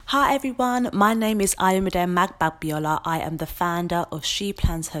Hi everyone, my name is Ayomide Magbabiola. I am the founder of She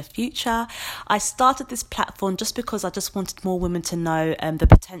Plans Her Future. I started this platform just because I just wanted more women to know the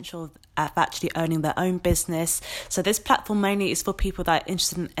potential of actually owning their own business. So this platform mainly is for people that are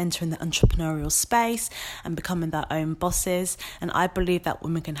interested in entering the entrepreneurial space and becoming their own bosses. And I believe that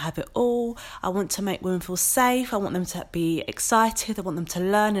women can have it all. I want to make women feel safe. I want them to be excited. I want them to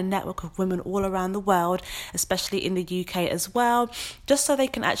learn and network with women all around the world, especially in the UK as well, just so they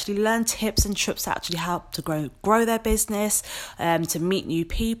can actually learn tips and tricks that actually help to grow their business, to meet new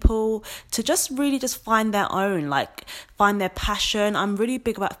people, to just find their own, find their passion. I'm really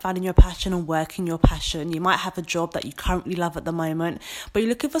big about finding your passion and working your passion. You might have a job that you currently love at the moment, but you're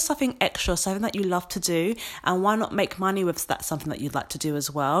looking for something extra, something that you love to do, and why not make money with that, something that you'd like to do as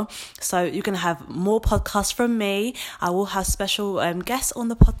well. So you're going to have more podcasts from me. I will have special guests on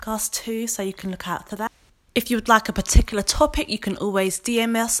the podcast too, so you can look out for that. If you would like a particular topic, you can always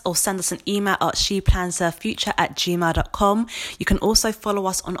DM us or send us an email at sheplansherfuture@gmail.com. You can also follow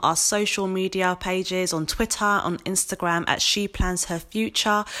us on our social media pages on Twitter, on Instagram at She Plans Her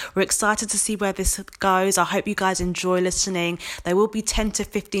Future. We're excited to see where this goes. I hope you guys enjoy listening. They will be 10 to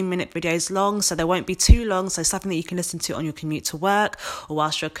 15 minute videos long, so they won't be too long. So something that you can listen to on your commute to work, or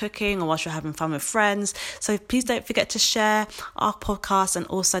whilst you're cooking, or whilst you're having fun with friends. So please don't forget to share our podcast, and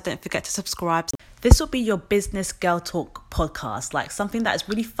also don't forget to subscribe. This will be your business girl talk podcast, something that is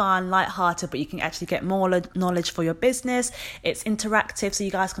really fun, lighthearted, but you can actually get more knowledge for your business. It's interactive, so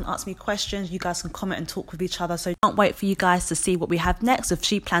you guys can ask me questions, you guys can comment and talk with each other. So can't wait for you guys to see what we have next with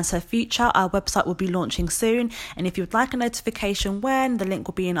She Plans Her Future. Our website will be launching soon, and if you would like a notification when, the link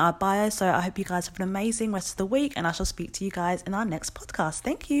will be in our bio. So I hope you guys have an amazing rest of the week, and I shall speak to you guys in our next podcast.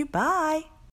 Thank you. Bye.